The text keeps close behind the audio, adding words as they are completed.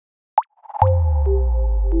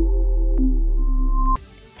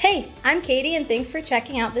I'm Katie, and thanks for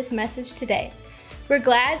checking out this message today. We're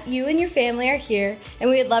glad you and your family are here, and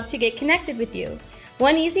we would love to get connected with you.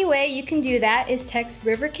 One easy way you can do that is text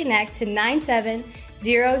River Connect to 97000.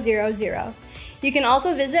 You can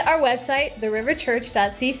also visit our website,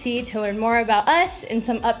 theriverchurch.cc, to learn more about us and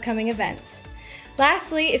some upcoming events.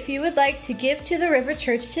 Lastly, if you would like to give to the River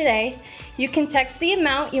Church today, you can text the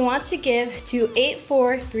amount you want to give to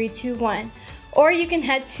 84321, or you can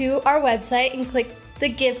head to our website and click the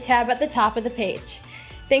Give tab at the top of the page.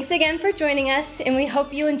 Thanks again for joining us, and we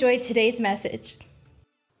hope you enjoyed today's message.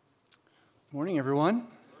 Morning, everyone.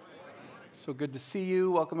 So good to see you.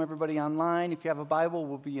 Welcome, everybody online. If you have a Bible,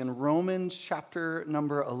 we'll be in Romans chapter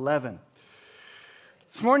number 11.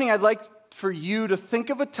 This morning, I'd like for you to think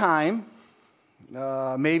of a time,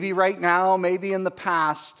 maybe right now, maybe in the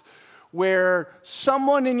past, where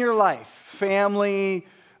someone in your life, family,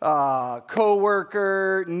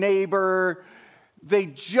 coworker, neighbor, they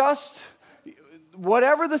just,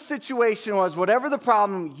 whatever the situation was, whatever the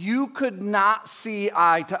problem, you could not see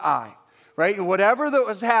eye to eye. Right? And whatever that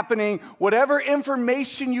was happening, whatever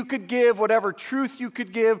information you could give, whatever truth you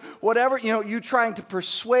could give, whatever, you trying to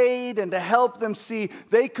persuade and to help them see,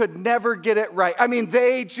 they could never get it right. I mean,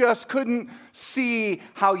 they just couldn't see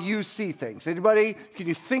how you see things. Anybody, can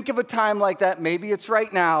you think of a time like that? Maybe it's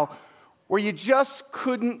right now, where you just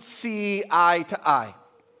couldn't see eye to eye.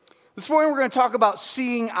 This morning we're going to talk about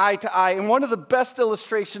seeing eye to eye, and one of the best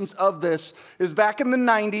illustrations of this is back in the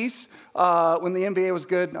 90s, when the NBA was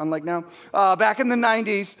good, unlike now. Back in the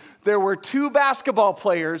 90s, there were two basketball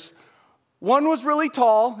players. One was really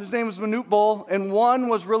tall, his name was Manute Bol, and one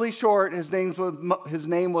was really short, his name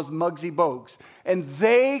was Muggsy Bogues. And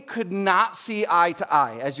they could not see eye to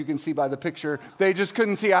eye, as you can see by the picture. They just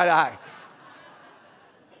couldn't see eye to eye.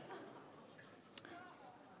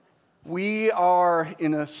 We are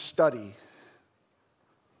in a study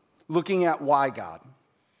looking at why God.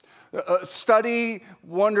 A study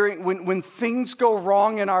wondering when things go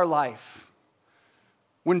wrong in our life,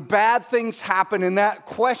 when bad things happen and that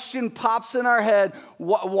question pops in our head,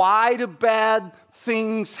 why do bad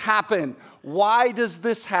things happen? Why does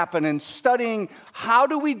this happen? And studying how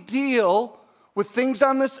do we deal with things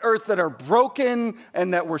on this earth that are broken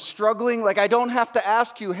and that we're struggling. Like, I don't have to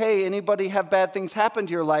ask you, hey, anybody have bad things happen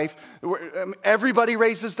to your life? Everybody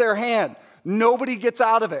raises their hand. Nobody gets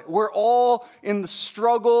out of it. We're all in the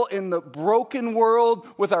struggle, in the broken world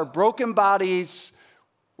with our broken bodies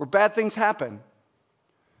where bad things happen.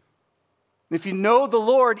 If you know the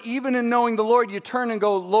Lord, even in knowing the Lord, you turn and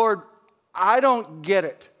go, Lord, I don't get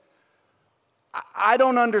it. I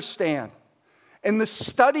don't understand. And the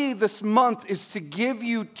study this month is to give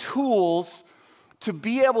you tools to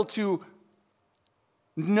be able to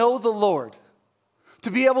know the Lord, to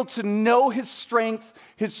be able to know His strength,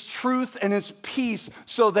 His truth, and His peace,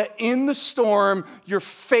 so that in the storm, your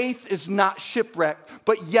faith is not shipwrecked,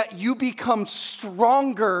 but yet you become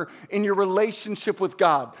stronger in your relationship with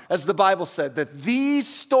God. As the Bible said, that these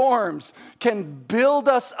storms can build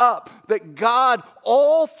us up, that God,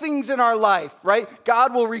 all things in our life, right?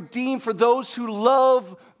 God will redeem for those who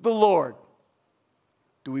love the Lord.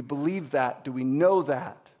 Do we believe that? Do we know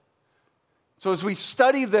that? So as we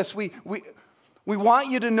study this, we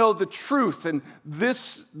want you to know the truth, and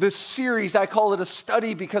this series, I call it a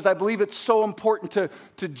study because I believe it's so important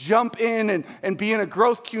to jump in and be in a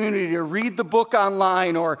growth community, to read the book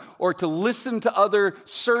online or to listen to other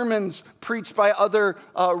sermons preached by other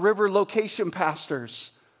River location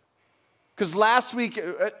pastors. Because last week,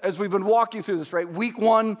 as we've been walking through this, right, week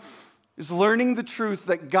 1 is learning the truth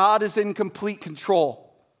that God is in complete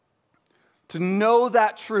control. To know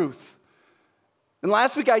that truth. And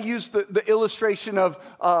last week I used the illustration of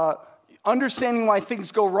understanding why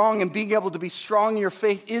things go wrong and being able to be strong in your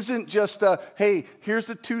faith isn't just hey, here's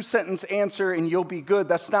a 2-sentence answer and you'll be good.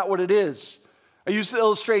 That's not what it is. I used the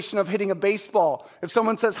illustration of hitting a baseball. If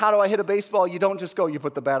someone says, how do I hit a baseball? You don't just go, you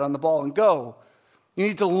put the bat on the ball and go. You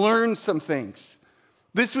need to learn some things.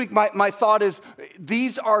 This week, my thought is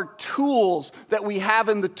these are tools that we have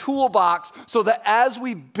in the toolbox so that as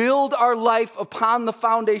we build our life upon the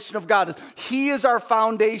foundation of God, He is our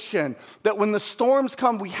foundation, that when the storms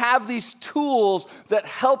come, we have these tools that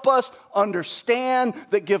help us understand,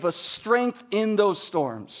 that give us strength in those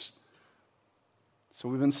storms. So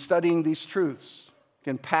we've been studying these truths.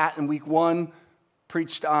 Again, Pat in week 1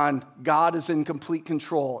 preached on God is in complete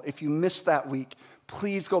control. If you missed that week,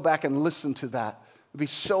 please go back and listen to that. It'd be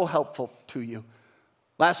so helpful to you.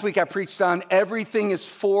 Last week I preached on everything is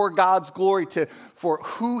for God's glory, for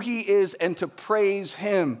who He is and to praise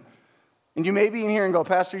Him. And you may be in here and go,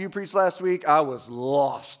 Pastor, you preached last week. I was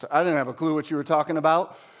lost. I didn't have a clue what you were talking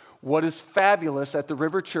about. What is fabulous at the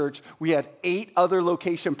River Church, we had 8 other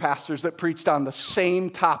location pastors that preached on the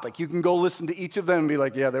same topic. You can go listen to each of them and be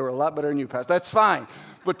like, yeah, they were a lot better than you, Pastor. That's fine.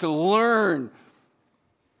 But to learn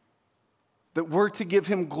that we're to give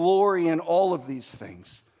him glory in all of these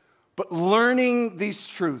things. But learning these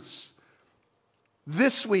truths,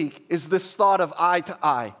 this week is this thought of eye to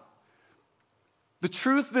eye. The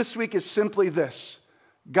truth this week is simply this: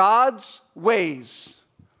 God's ways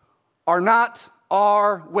are not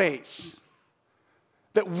our ways.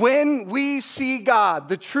 That when we see God,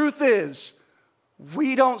 the truth is,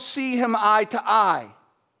 we don't see him eye to eye.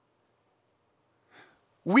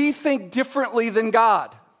 We think differently than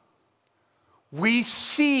God. We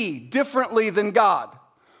see differently than God.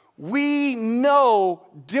 We know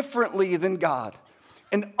differently than God.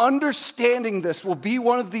 And understanding this will be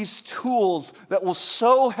one of these tools that will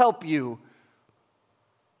so help you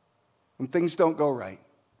when things don't go right.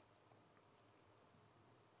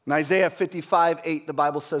 In Isaiah 55:8, the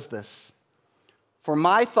Bible says this: "For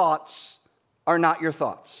my thoughts are not your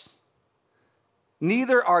thoughts,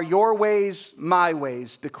 neither are your ways my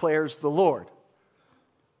ways, declares the Lord.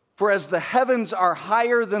 For as the heavens are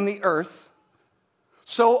higher than the earth,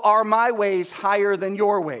 so are my ways higher than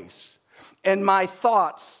your ways, and my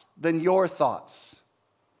thoughts than your thoughts."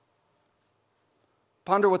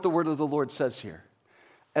 Ponder what the word of the Lord says here.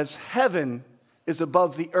 As heaven is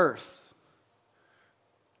above the earth,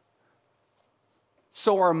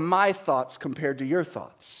 so are my thoughts compared to your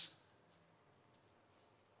thoughts.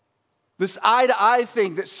 This eye-to-eye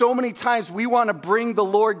thing that so many times we want to bring the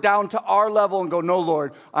Lord down to our level and go, no,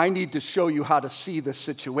 Lord, I need to show you how to see this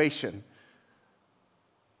situation.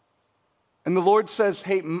 And the Lord says,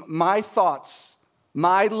 hey, my thoughts,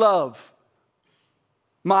 my love,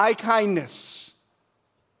 my kindness.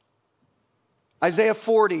 Isaiah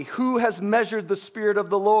 40, who has measured the Spirit of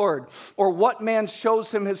the Lord? Or what man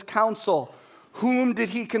shows him his counsel? Whom did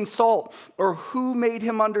he consult? Or who made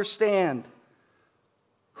him understand?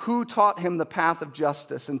 Who taught him the path of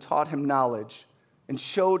justice and taught him knowledge and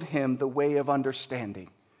showed him the way of understanding?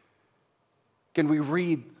 Can we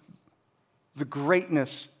read the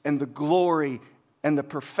greatness and the glory and the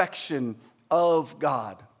perfection of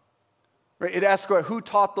God? Right? It asks, who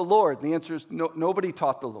taught the Lord? The answer is nobody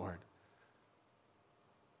taught the Lord.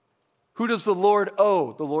 Who does the Lord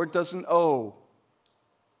owe? The Lord doesn't owe.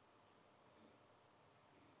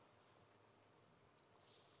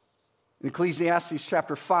 In Ecclesiastes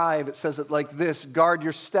chapter 5, it says it like this: guard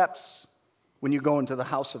your steps when you go into the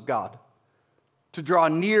house of God. To draw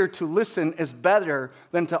near to listen is better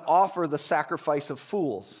than to offer the sacrifice of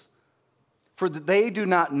fools, for they do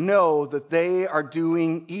not know that they are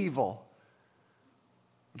doing evil.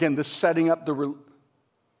 Again, this setting up the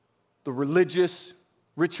religious,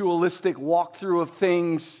 ritualistic walkthrough of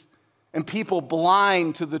things, and people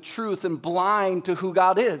blind to the truth and blind to who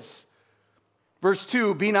God is. Verse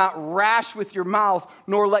 2, be not rash with your mouth,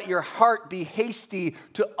 nor let your heart be hasty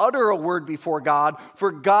to utter a word before God,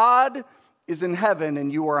 for God is in heaven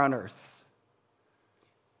and you are on earth.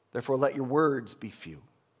 Therefore, let your words be few.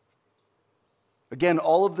 Again,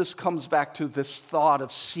 all of this comes back to this thought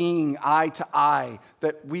of seeing eye to eye,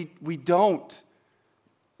 that we don't.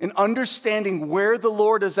 And understanding where the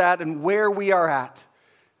Lord is at and where we are at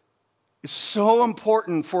is so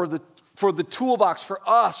important for the toolbox for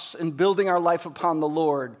us in building our life upon the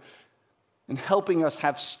Lord and helping us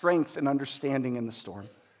have strength and understanding in the storm.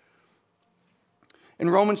 In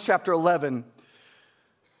Romans chapter 11,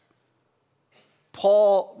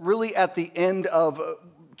 Paul, really at the end of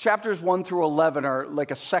chapters 1 through 11 are like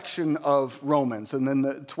a section of Romans, and then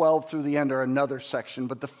the 12 through the end are another section.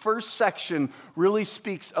 But the first section really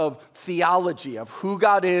speaks of theology, of who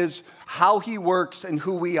God is, how he works, and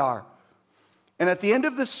who we are. And at the end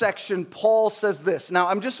of this section, Paul says this. Now,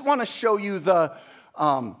 I'm just want to show you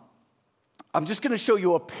I'm just going to show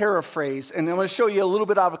you a paraphrase, and I'm going to show you a little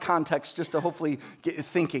bit out of context just to hopefully get you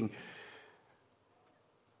thinking.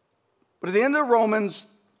 But at the end of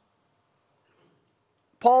Romans,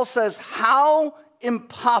 Paul says how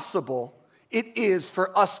impossible it is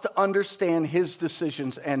for us to understand his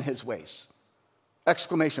decisions and his ways.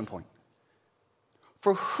 Exclamation point.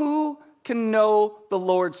 For who can know the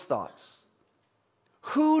Lord's thoughts?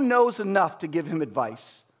 Who knows enough to give him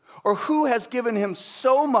advice? Or who has given him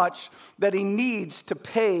so much that he needs to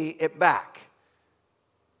pay it back?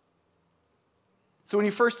 So when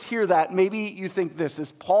you first hear that, maybe you think this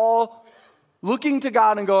is Paul looking to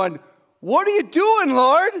God and going, what are you doing,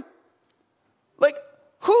 Lord? Like,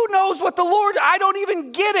 who knows what the Lord, I don't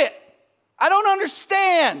even get it. I don't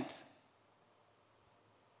understand.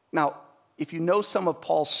 Now, if you know some of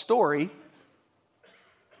Paul's story,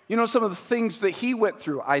 You know, some of the things that he went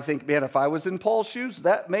through, I think, man, if I was in Paul's shoes,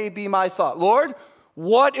 that may be my thought. Lord,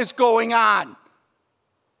 what is going on?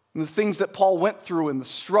 And the things that Paul went through and the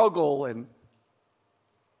struggle.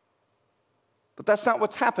 But that's not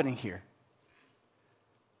what's happening here.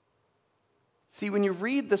 See, when you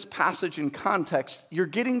read this passage in context, you're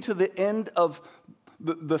getting to the end of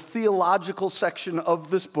the theological section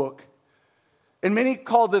of this book. And many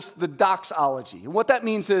call this the doxology. And what that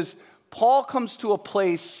means is Paul comes to a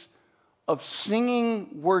place of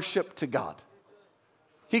singing worship to God.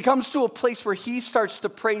 He comes to a place where he starts to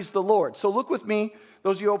praise the Lord. So look with me,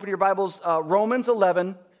 those of you who open your Bibles, Romans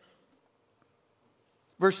 11,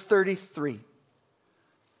 verse 33.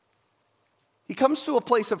 He comes to a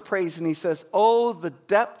place of praise and he says, "Oh, the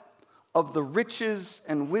depth of the riches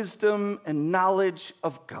and wisdom and knowledge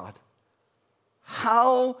of God.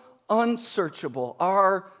 How unsearchable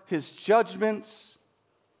are his judgments.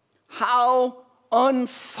 How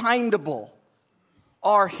unfindable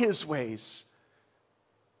are his ways.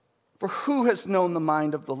 For who has known the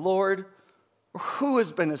mind of the Lord? Or who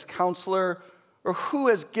has been his counselor? Or who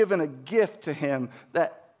has given a gift to him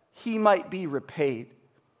that he might be repaid?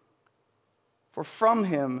 For from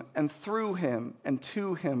him and through him and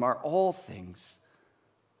to him are all things.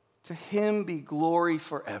 To him be glory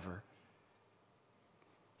forever."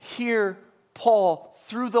 Here, Paul,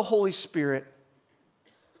 through the Holy Spirit,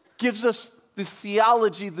 gives us the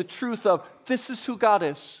theology, the truth of this is who God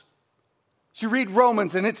is. As you read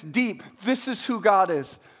Romans and it's deep, this is who God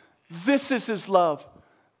is. This is his love.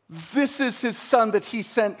 This is his son that he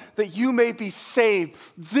sent that you may be saved.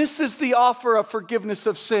 This is the offer of forgiveness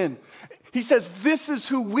of sin. He says this is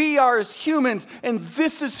who we are as humans, and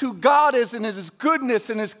this is who God is in his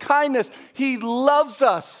goodness and his kindness. He loves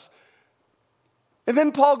us. And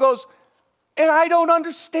then Paul goes, and I don't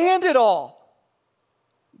understand it all.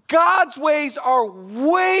 God's ways are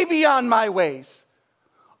way beyond my ways.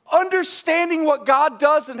 Understanding what God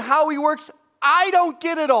does and how he works, I don't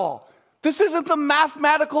get it all. This isn't the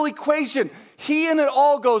mathematical equation. He in it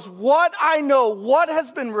all goes, what I know, what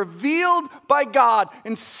has been revealed by God,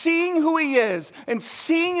 and seeing who he is, and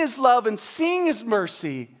seeing his love, and seeing his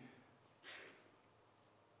mercy.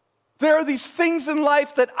 There are these things in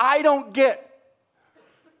life that I don't get,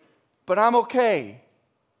 but I'm okay.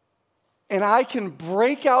 And I can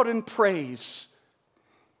break out in praise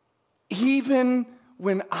even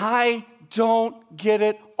when I don't get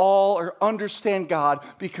it all or understand God,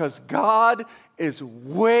 because God is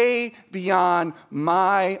way beyond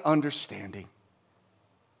my understanding.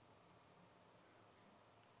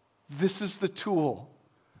 This is the tool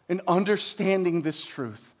in understanding this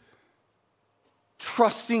truth.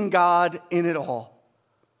 Trusting God in it all.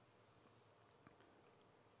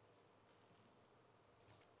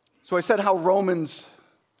 So I said how Romans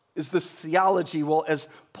is this theology. Well, as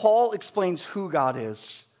Paul explains who God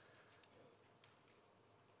is,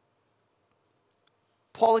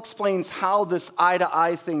 Paul explains how this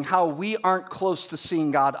eye-to-eye thing, how we aren't close to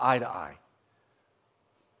seeing God eye-to-eye.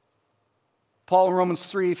 Paul in Romans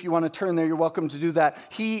 3, if you want to turn there, you're welcome to do that.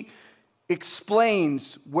 He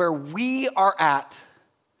explains where we are at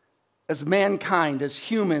as mankind, as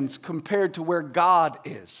humans, compared to where God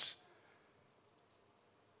is.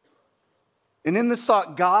 And in this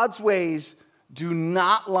thought, God's ways do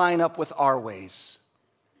not line up with our ways.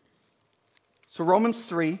 So Romans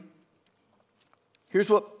 3, here's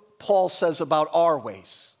what Paul says about our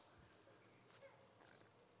ways.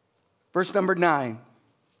 Verse number 9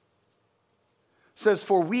 says,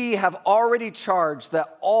 "For we have already charged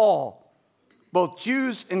that all, both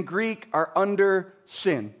Jews and Greek, are under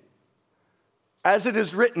sin. As it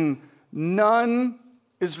is written, none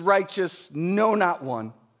is righteous, no, not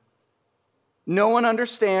one. No one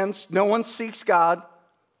understands, no one seeks God.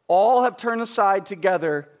 All have turned aside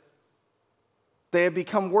together. They have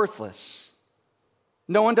become worthless.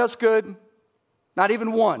 No one does good, not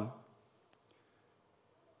even one."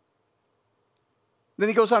 Then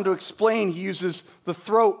he goes on to explain, he uses the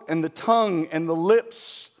throat and the tongue and the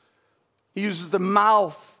lips. He uses the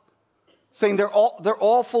mouth, saying they're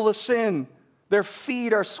all full of sin. Their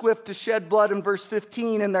feet are swift to shed blood in verse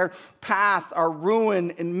 15, and their path are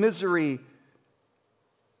ruin and misery.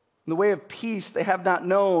 In the way of peace they have not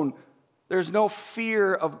known. There's no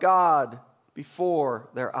fear of God before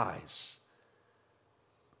their eyes.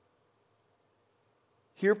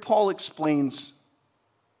 Here Paul explains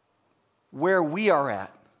where we are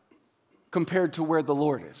at compared to where the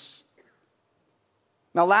Lord is.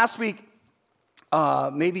 Now last week,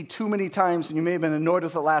 maybe too many times, and you may have been annoyed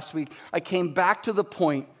with it last week, I came back to the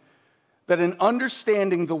point that in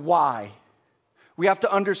understanding the why, We have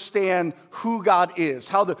to understand who God is,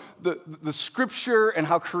 how the scripture and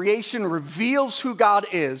how creation reveals who God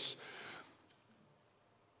is.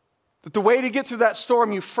 But the way to get through that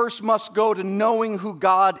storm, you first must go to knowing who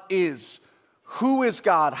God is. Who is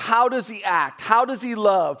God? How does he act? How does he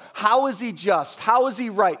love? How is he just? How is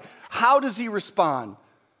he right? How does he respond?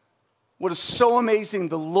 What is so amazing,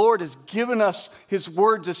 the Lord has given us his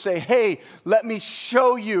word to say, hey, let me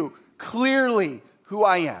show you clearly who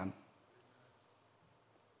I am.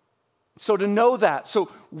 So to know that,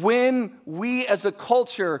 so when we as a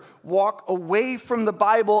culture walk away from the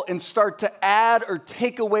Bible and start to add or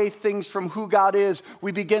take away things from who God is,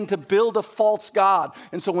 we begin to build a false God.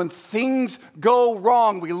 And so when things go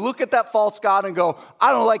wrong, we look at that false God and go,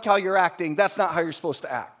 I don't like how you're acting. That's not how you're supposed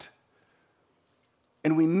to act.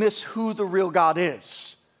 And we miss who the real God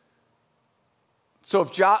is. So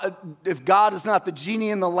if God is not the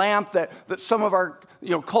genie in the lamp that some of our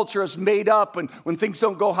culture has made up, and when things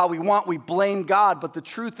don't go how we want, we blame God. But the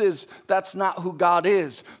truth is, that's not who God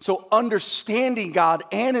is. So understanding God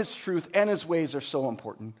and his truth and his ways are so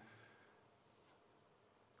important.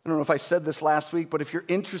 I don't know if I said this last week, but if you're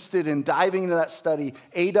interested in diving into that study,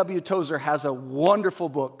 A.W. Tozer has a wonderful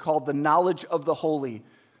book called The Knowledge of the Holy.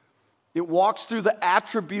 It walks through the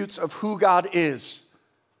attributes of who God is.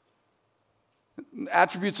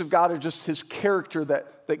 Attributes of God are just his character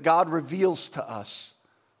that God reveals to us.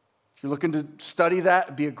 If you're looking to study that,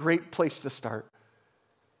 it'd be a great place to start.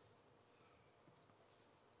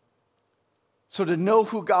 So to know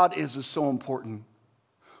who God is so important.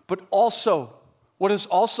 But also, what is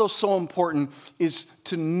also so important is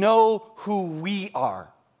to know who we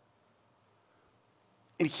are.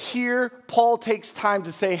 And here, Paul takes time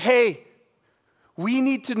to say, hey, we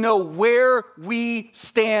need to know where we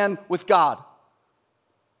stand with God.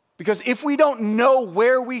 Because if we don't know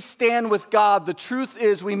where we stand with God, the truth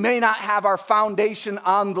is we may not have our foundation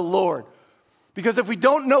on the Lord. Because if we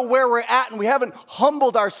don't know where we're at and we haven't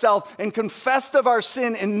humbled ourselves and confessed of our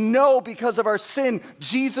sin and know because of our sin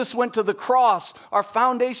Jesus went to the cross, our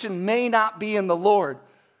foundation may not be in the Lord.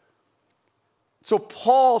 So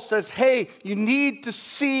Paul says, hey, you need to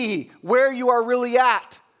see where you are really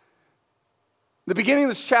at. In the beginning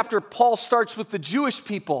of this chapter, Paul starts with the Jewish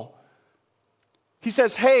people. He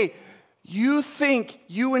says, hey, you think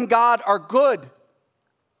you and God are good.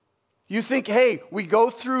 You think, hey, we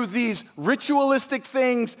go through these ritualistic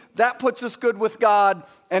things, that puts us good with God,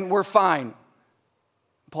 and we're fine.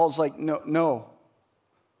 Paul's like, no.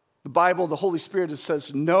 The Bible, the Holy Spirit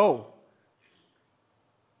says, no.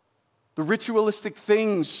 The ritualistic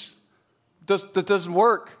things, that doesn't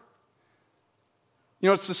work.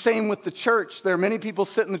 It's the same with the church. There are many people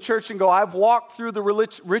sit in the church and go, I've walked through the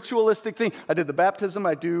ritualistic thing. I did the baptism,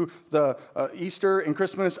 I do the Easter and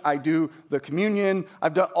Christmas, I do the communion.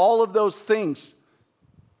 I've done all of those things,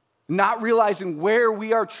 not realizing where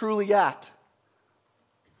we are truly at.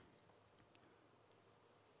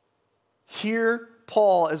 Here,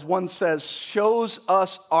 Paul, as one says, shows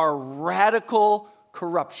us our radical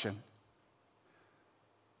corruption.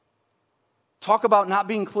 Talk about not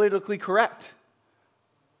being politically correct.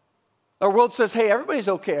 Our world says, hey, everybody's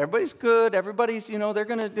okay, everybody's good, everybody's, they're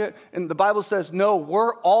going to do it. And the Bible says, no,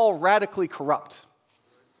 we're all radically corrupt.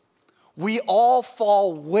 We all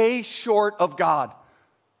fall way short of God.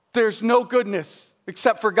 There's no goodness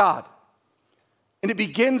except for God. And it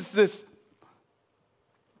begins this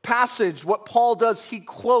passage. What Paul does, he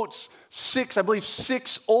quotes six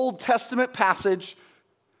Old Testament passages.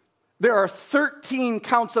 There are 13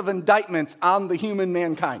 counts of indictment on the human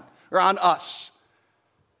mankind, or on us.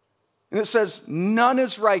 And it says, none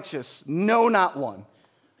is righteous, no, not one.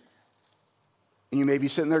 And you may be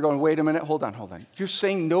sitting there going, wait a minute, hold on. You're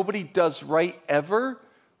saying nobody does right ever?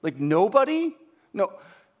 Like nobody? No.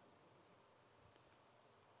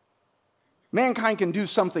 Mankind can do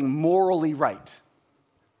something morally right.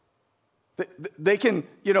 They can,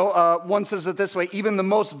 one says it this way, even the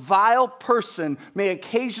most vile person may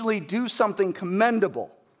occasionally do something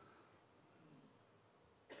commendable.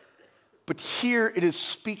 But here it is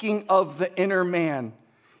speaking of the inner man.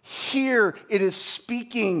 Here it is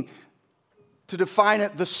speaking, to define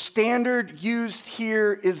it, the standard used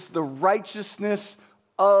here is the righteousness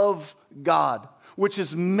of God, which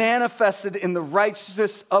is manifested in the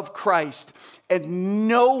righteousness of Christ. And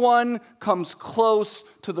no one comes close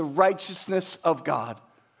to the righteousness of God.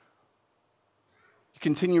 You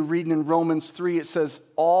continue reading in Romans 3, it says,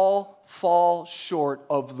 all fall short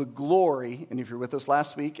of the glory, and if you're with us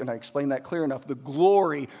last week, and I explained that clear enough, the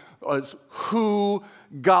glory is who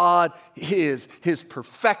God is, his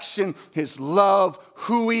perfection, his love,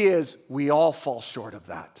 who he is. We all fall short of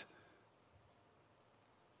that.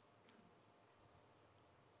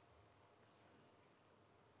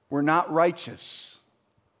 We're not righteous.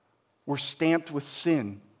 We're stamped with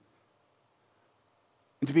sin.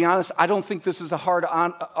 And to be honest, I don't think this is a hard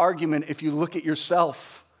argument if you look at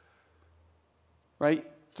yourself, right?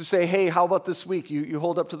 To say, hey, how about this week? You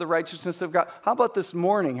hold up to the righteousness of God. How about this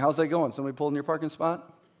morning? How's that going? Somebody pulled in your parking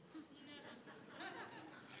spot?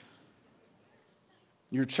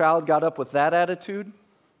 Your child got up with that attitude?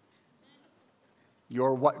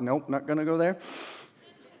 Your what? Nope, not going to go there.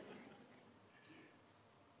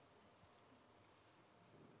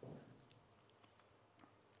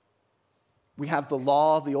 We have the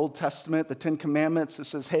law, the Old Testament, the Ten Commandments that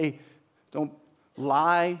says, hey, don't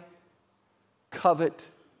lie, covet,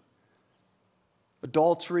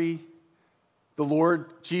 adultery. The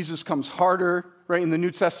Lord Jesus comes harder, right? In the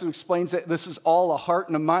New Testament explains that this is all a heart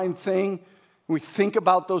and a mind thing. When we think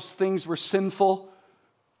about those things, we're sinful.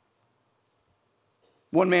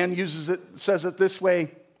 One man says it this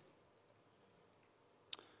way.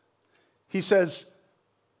 He says,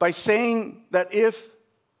 by saying that if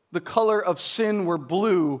the color of sin were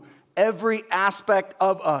blue, every aspect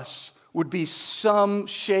of us would be some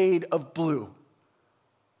shade of blue.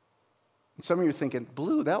 And some of you are thinking,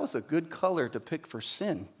 blue, that was a good color to pick for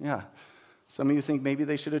sin. Yeah. Some of you think maybe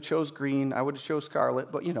they should have chose green. I would have chose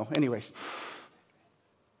scarlet, but anyways.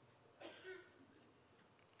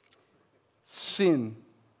 Sin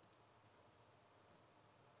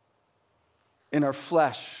in our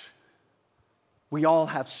flesh. We all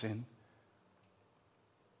have sin.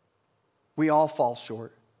 We all fall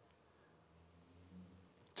short.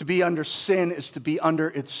 To be under sin is to be under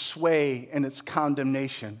its sway and its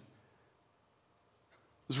condemnation.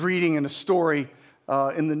 I was reading in a story,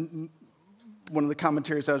 one of the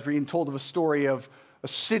commentaries I was reading told of a story of a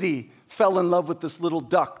city fell in love with this little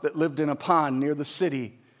duck that lived in a pond near the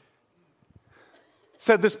city.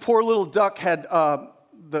 Said this poor little duck had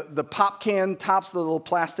the pop can tops, the little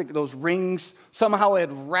plastic, those rings, somehow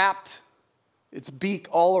had wrapped its beak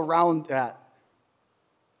all around that.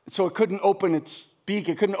 And so it couldn't open its beak,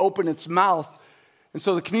 it couldn't open its mouth. And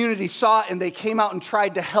so the community saw it and they came out and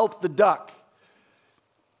tried to help the duck.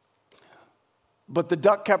 But the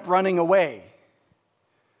duck kept running away.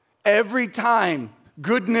 Every time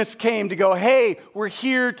goodness came to go, hey, we're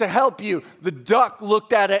here to help you, the duck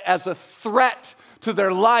looked at it as a threat to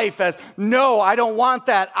their life, as, no, I don't want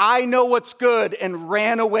that. I know what's good, and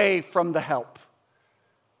ran away from the help.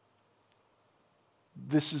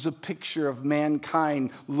 This is a picture of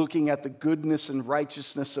mankind looking at the goodness and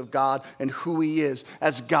righteousness of God and who He is.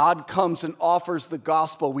 As God comes and offers the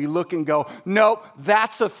gospel, we look and go, nope,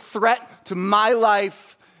 that's a threat to my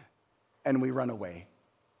life, and we run away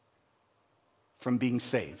from being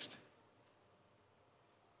saved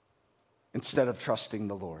instead of trusting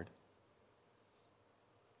the Lord.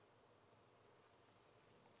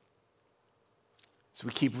 As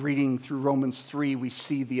we keep reading through Romans 3, we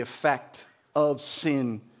see the effect of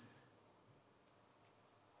sin.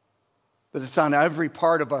 That it's on every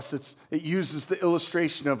part of us. It uses the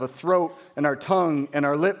illustration of a throat and our tongue and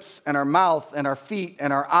our lips and our mouth and our feet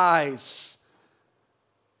and our eyes.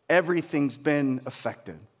 Everything's been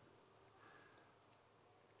affected.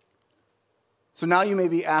 So now you may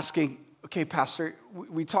be asking, okay, Pastor,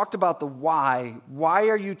 we talked about the why. Why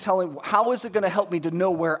are you telling, how is it going to help me to know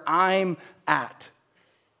where I'm at?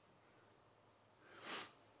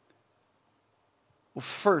 Well,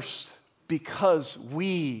 first, because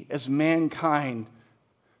we as mankind,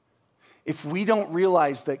 if we don't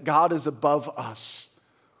realize that God is above us,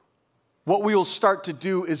 what we will start to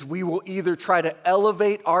do is we will either try to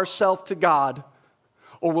elevate ourselves to God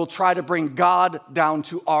or we'll try to bring God down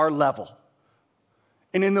to our level.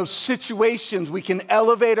 And in those situations, we can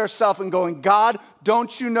elevate ourselves and going, God,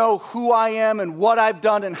 don't you know who I am and what I've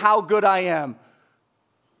done and how good I am?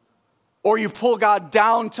 Or you pull God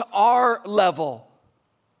down to our level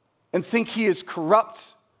and think He is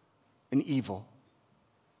corrupt and evil.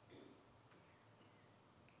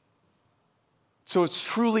 So it's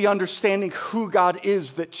truly understanding who God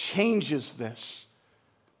is that changes this.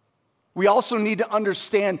 We also need to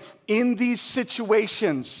understand in these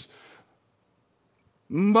situations,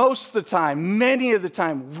 most of the time, many of the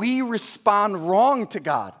time, we respond wrong to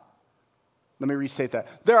God. Let me restate that.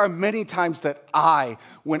 There are many times that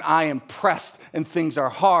when I am pressed and things are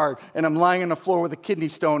hard and I'm lying on the floor with a kidney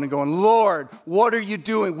stone and going, Lord, what are you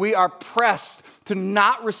doing? We are pressed to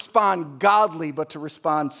not respond godly, but to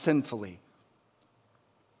respond sinfully.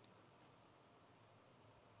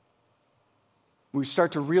 When we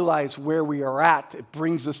start to realize where we are at, it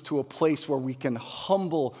brings us to a place where we can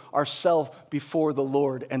humble ourselves before the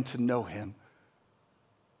Lord and to know Him.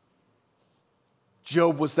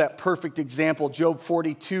 Job was that perfect example. Job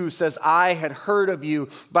 42 says, I had heard of you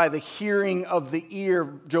by the hearing of the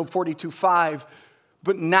ear, Job 42:5,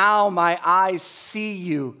 but now my eyes see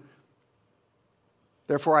you.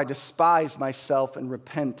 Therefore I despise myself and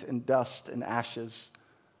repent in dust and ashes.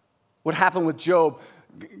 What happened with Job?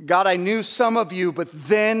 God, I knew some of you, but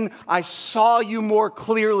then I saw you more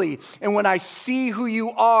clearly. And when I see who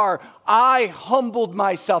you are, I humbled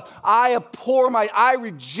myself. I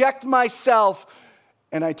reject myself,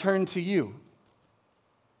 and I turn to you.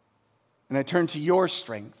 And I turn to your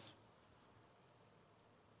strength.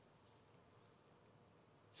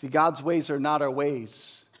 See, God's ways are not our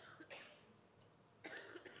ways.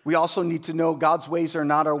 We also need to know God's ways are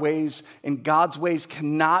not our ways, and God's ways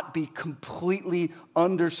cannot be completely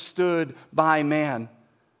understood by man.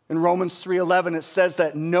 In Romans 3:11, it says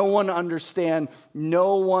that no one understands,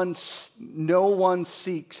 no one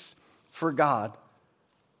seeks for God.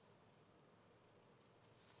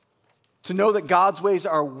 To know that God's ways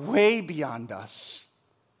are way beyond us.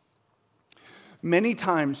 Many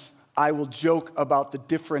times, I will joke about the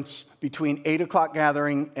difference between 8 o'clock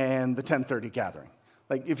gathering and the 10:30 gathering.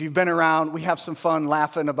 Like, if you've been around, we have some fun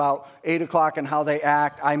laughing about 8 o'clock and how they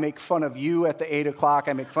act. I make fun of you at the 8 o'clock.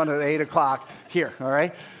 I make fun of the 8 o'clock here, all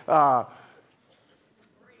right?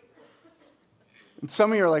 And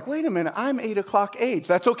some of you are like, wait a minute, I'm 8 o'clock age.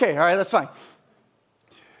 That's okay, all right, that's fine.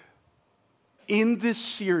 In this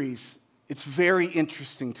series, it's very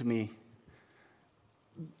interesting to me.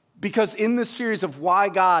 Because in this series of Why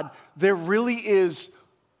God, there really is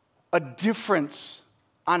a difference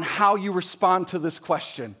on how you respond to this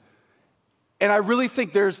question. And I really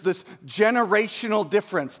think there's this generational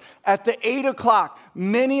difference. At the 8 o'clock,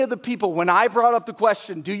 many of the people, when I brought up the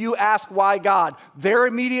question, do you ask why God? Their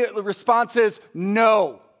immediate response is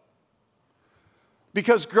no.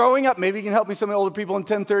 Because growing up, maybe you can help me, some of the older people in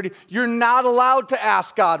 10:30, you're not allowed to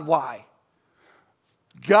ask God why.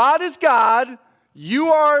 God is God, you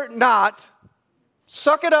are not.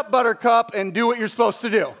 Suck it up, buttercup, and do what you're supposed to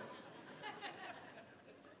do.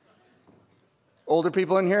 Older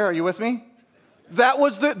people in here, are you with me?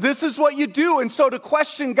 This is what you do. And so to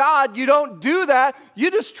question God, you don't do that.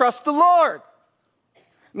 You just trust the Lord.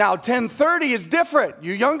 Now, 10:30 is different.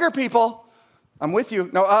 You younger people, I'm with you.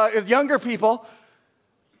 No, younger people,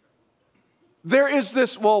 there is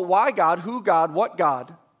this, well, why God? Who God? What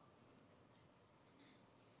God?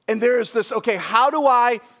 And there is this, okay, how do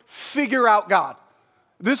I figure out God?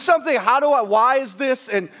 This is something, why is this?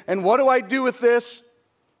 And what do I do with this?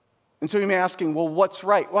 And so you may be asking, well, what's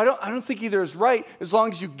right? Well, I don't think either is right as long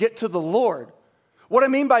as you get to the Lord. What I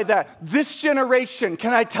mean by that, this generation,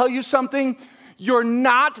 can I tell you something? You're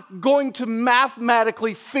not going to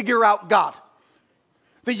mathematically figure out God.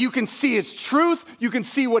 That you can see His truth, you can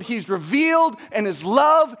see what He's revealed, and His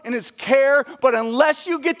love, and His care, but unless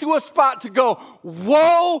you get to a spot to go,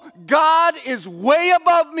 whoa, God is way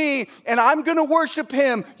above me, and I'm going to worship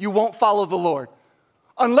Him, you won't follow the Lord.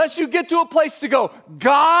 Unless you get to a place to go,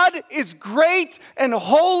 God is great and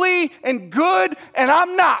holy and good, and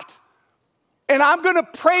I'm not. And I'm going to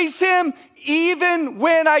praise Him even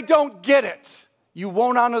when I don't get it. You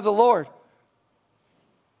won't honor the Lord.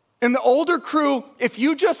 In the older crew, if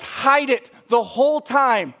you just hide it the whole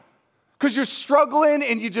time because you're struggling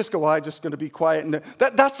and you just go, well, I'm just going to be quiet. And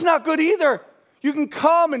that's not good either. You can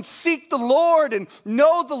come and seek the Lord and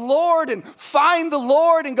know the Lord and find the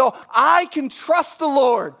Lord and go, I can trust the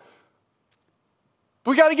Lord.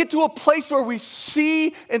 We got to get to a place where we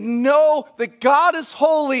see and know that God is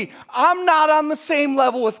holy. I'm not on the same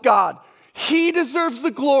level with God. He deserves the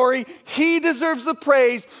glory. He deserves the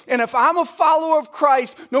praise. And if I'm a follower of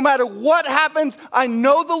Christ, no matter what happens, I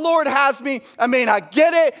know the Lord has me. I may not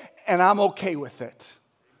get it, and I'm okay with it.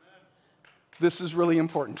 This is really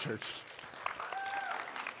important, church.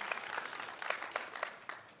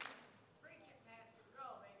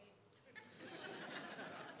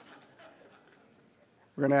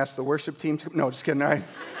 We're going to ask the worship team to... No, just kidding, all right?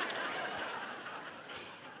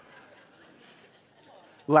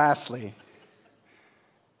 Lastly,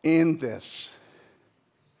 in this,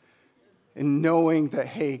 in knowing that,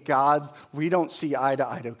 hey, God, we don't see eye to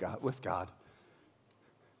eye with God.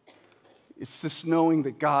 It's this knowing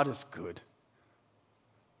that God is good.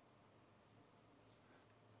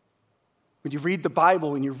 When you read the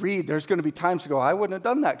Bible, there's going to be times to go, I wouldn't have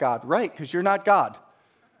done that, God. Right, because you're not God.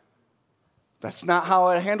 That's not how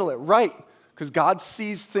I handle it. Right, because God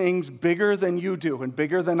sees things bigger than you do and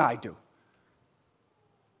bigger than I do.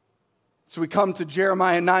 So we come to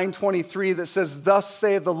Jeremiah 9:23 that says, thus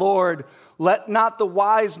saith the Lord, let not the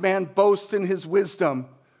wise man boast in his wisdom,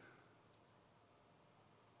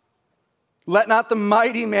 Let not the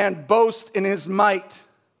mighty man boast in his might.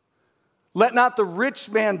 Let not the rich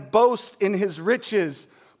man boast in his riches,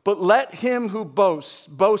 but let him who boasts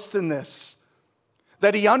boast in this,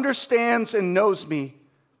 that he understands and knows me,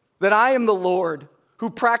 that I am the Lord, who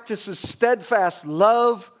practices steadfast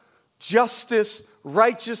love, justice,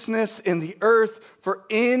 righteousness in the earth, for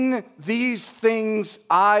in these things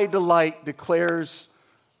I delight, declares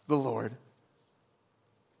the Lord.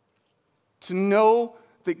 To know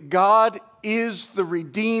that God is the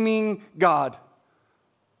redeeming God.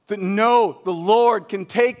 That no, the Lord can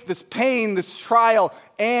take this pain, this trial,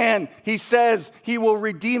 and he says he will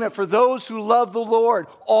redeem it. For those who love the Lord,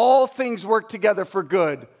 all things work together for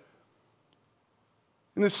good.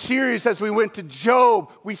 In the series, as we went to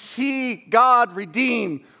Job, we see God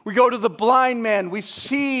redeem. We go to the blind man, we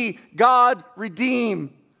see God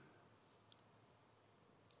redeem.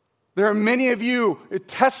 There are many of you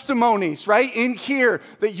testimonies right in here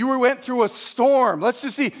that you went through a storm. Let's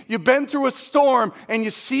just see, you've been through a storm and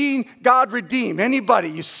you've seen God redeem. Anybody,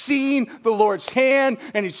 you've seen the Lord's hand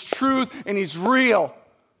and his truth and he's real.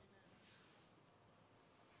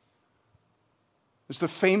 There's the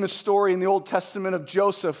famous story in the Old Testament of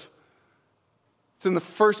Joseph. It's in the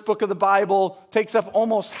first book of the Bible, takes up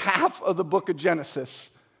almost half of the book of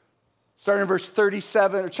Genesis. Starting in verse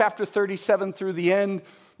 37, or chapter 37 through the end,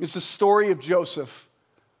 is the story of Joseph.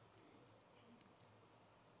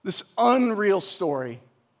 This unreal story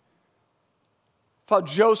about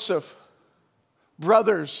Joseph.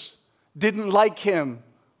 Brothers didn't like him.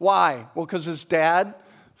 Why? Well, because his dad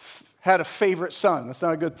had a favorite son. That's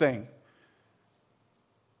not a good thing.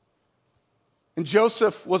 And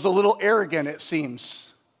Joseph was a little arrogant, it seems.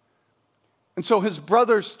 And so his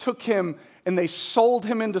brothers took him and they sold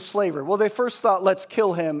him into slavery. Well, they first thought, let's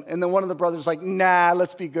kill him. And then one of the brothers like, nah,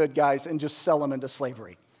 let's be good guys and just sell him into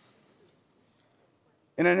slavery.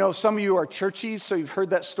 And I know some of you are churchies, so you've heard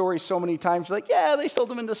that story so many times. Like, yeah, they sold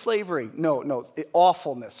him into slavery. No,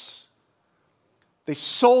 awfulness. They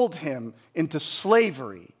sold him into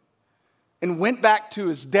slavery and went back to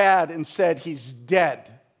his dad and said, he's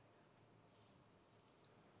dead.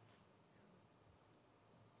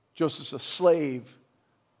 Joseph's a slave.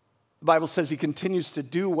 The Bible says he continues to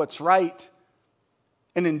do what's right.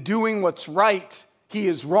 And in doing what's right, he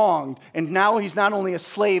is wronged. And now he's not only a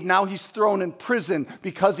slave, now he's thrown in prison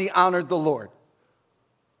because he honored the Lord.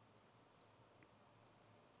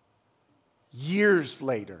 Years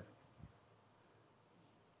later,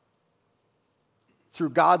 through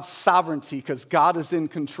God's sovereignty, because God is in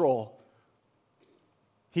control,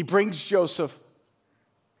 he brings Joseph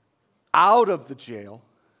out of the jail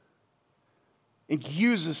and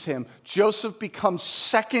uses him. Joseph becomes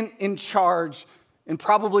second in charge in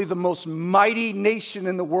probably the most mighty nation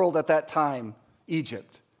in the world at that time,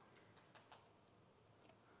 Egypt.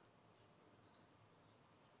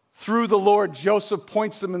 Through the Lord, Joseph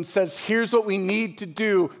points them and says, here's what we need to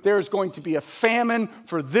do. There is going to be a famine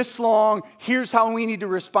for this long. Here's how we need to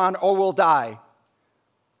respond or we'll die.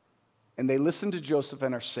 And they listen to Joseph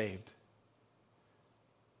and are saved.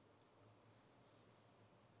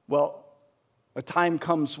 Well, a time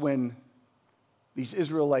comes when these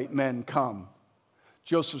Israelite men come,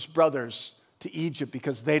 Joseph's brothers, to Egypt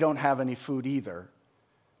because they don't have any food either.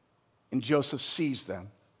 And Joseph sees them.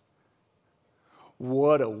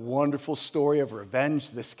 What a wonderful story of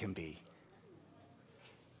revenge this can be.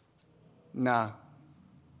 Nah.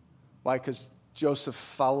 Why? Because Joseph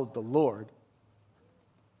followed the Lord.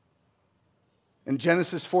 In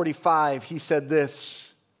Genesis 45, he said this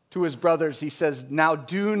to his brothers. He says, now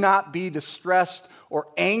do not be distressed or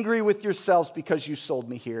angry with yourselves because you sold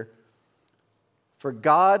me here. For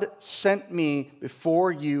God sent me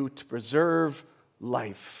before you to preserve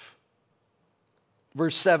life.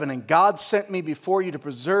 Verse 7, and God sent me before you to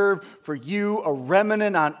preserve for you a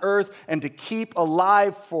remnant on earth and to keep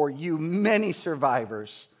alive for you many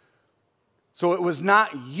survivors. So it was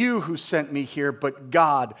not you who sent me here, but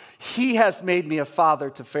God. He has made me a father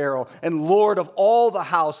to Pharaoh and Lord of all the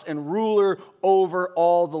house and ruler over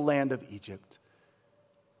all the land of Egypt.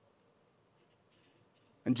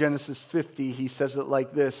 In Genesis 50, he says it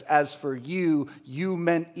like this, as for you, you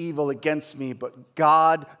meant evil against me, but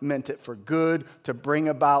God meant it for good to bring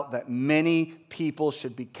about that many people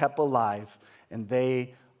should be kept alive, and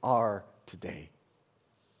they are today.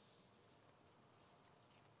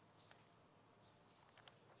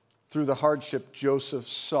 Through the hardship, Joseph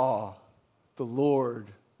saw the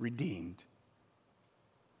Lord redeemed.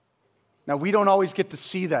 Now, we don't always get to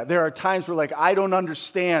see that. There are times where, like, I don't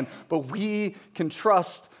understand, but we can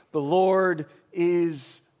trust the Lord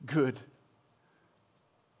is good.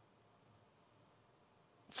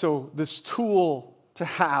 So, this tool to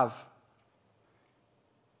have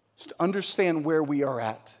It's to understand where we are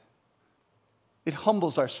at. It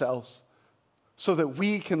humbles ourselves so that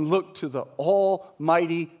we can look to the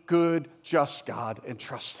almighty, good, just God and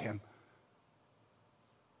trust him.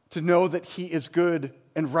 To know that he is good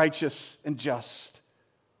and righteous and just.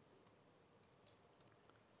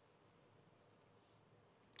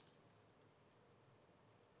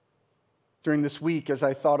 During this week, as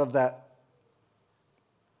I thought of that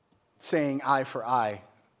saying eye for eye,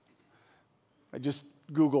 I just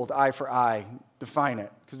Googled eye for eye, define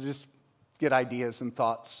it, because just get ideas and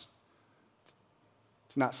thoughts.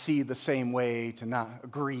 To not see the same way, to not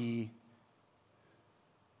agree.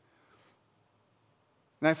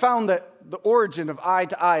 And I found that the origin of eye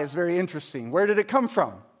to eye is very interesting. Where did it come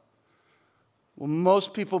from? Well,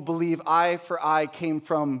 most people believe eye for eye came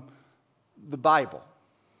from the Bible.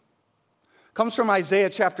 It comes from Isaiah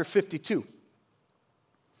chapter 52.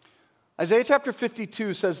 Isaiah chapter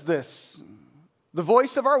 52 says this: the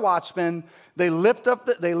voice of our watchmen, they lift up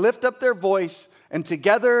their voice, and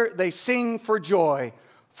together they sing for joy.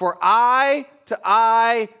 For eye to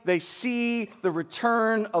eye they see the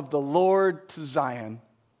return of the Lord to Zion.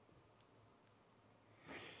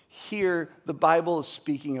 Here, the Bible is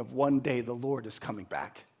speaking of one day the Lord is coming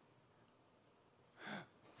back.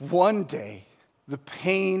 One day, the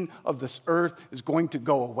pain of this earth is going to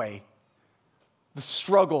go away. The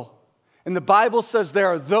struggle. And the Bible says there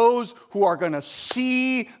are those who are going to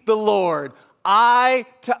see the Lord eye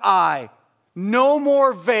to eye. No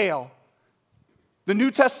more veil. The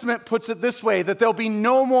New Testament puts it this way, that there'll be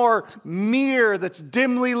no more mirror that's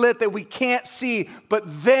dimly lit that we can't see, but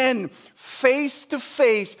then face to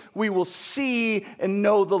face we will see and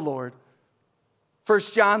know the Lord. 1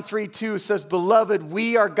 John 3:2 says, beloved,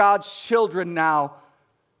 we are God's children now,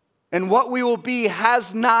 and what we will be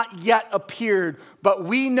has not yet appeared, but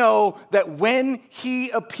we know that when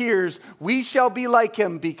he appears, we shall be like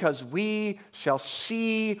him because we shall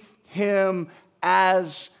see him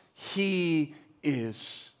as he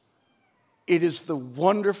is. It is the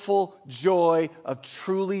wonderful joy of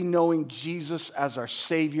truly knowing Jesus as our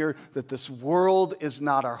Savior, that this world is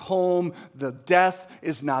not our home, the death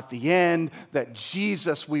is not the end, that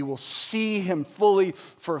Jesus, we will see him fully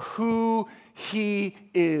for who he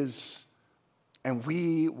is, and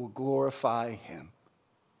we will glorify him.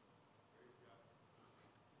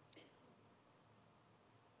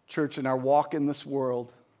 Church, in our walk in this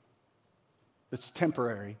world, it's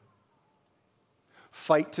temporary.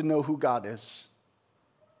 Fight to know who God is.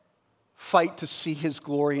 Fight to see his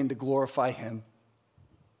glory and to glorify him.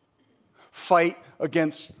 Fight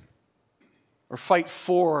against, or fight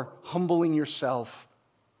for humbling yourself,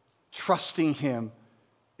 trusting him,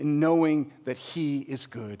 and knowing that he is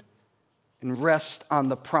good. And rest on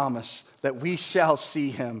the promise that we shall see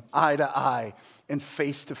him eye to eye and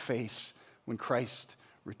face to face when Christ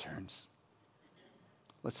returns.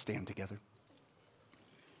 Let's stand together.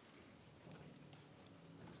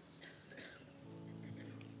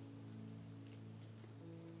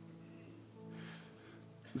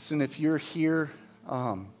 Listen, if you're here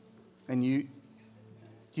and you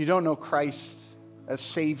don't know Christ as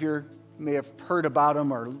Savior, you may have heard about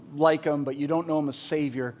him or like him, but you don't know him as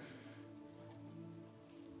Savior,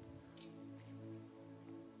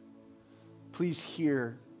 please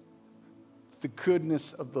hear the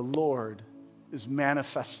goodness of the Lord is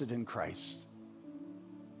manifested in Christ.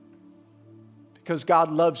 Because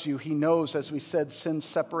God loves you, he knows, as we said, sin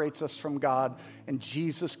separates us from God, and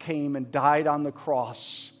Jesus came and died on the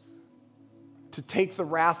cross to take the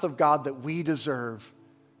wrath of God that we deserve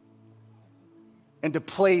and to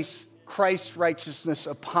place Christ's righteousness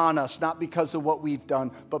upon us, not because of what we've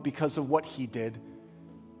done, but because of what he did.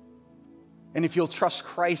 And if you'll trust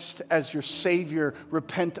Christ as your Savior,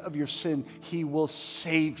 repent of your sin, he will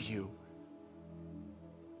save you,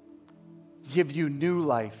 give you new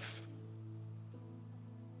life,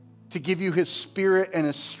 to give you his Spirit and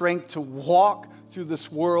his strength to walk through this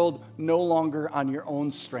world no longer on your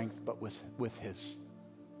own strength, but with his.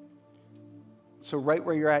 So right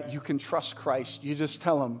where you're at, you can trust Christ. You just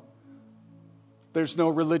tell him. There's no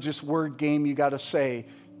religious word game you got to say.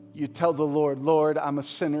 You tell the Lord, Lord, I'm a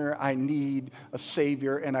sinner. I need a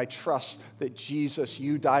Savior, and I trust that Jesus,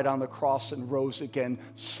 you died on the cross and rose again.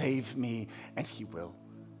 Save me, and he will.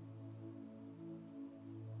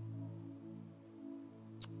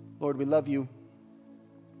 Lord, we love you.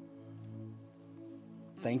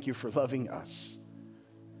 Thank you for loving us.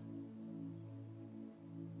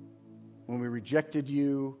 When we rejected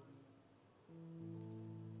you,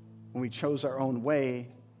 when we chose our own way,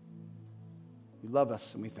 you love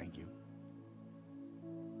us and we thank you.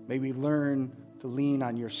 May we learn to lean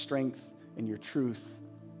on your strength and your truth.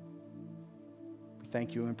 We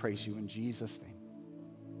thank you and praise you in Jesus' name.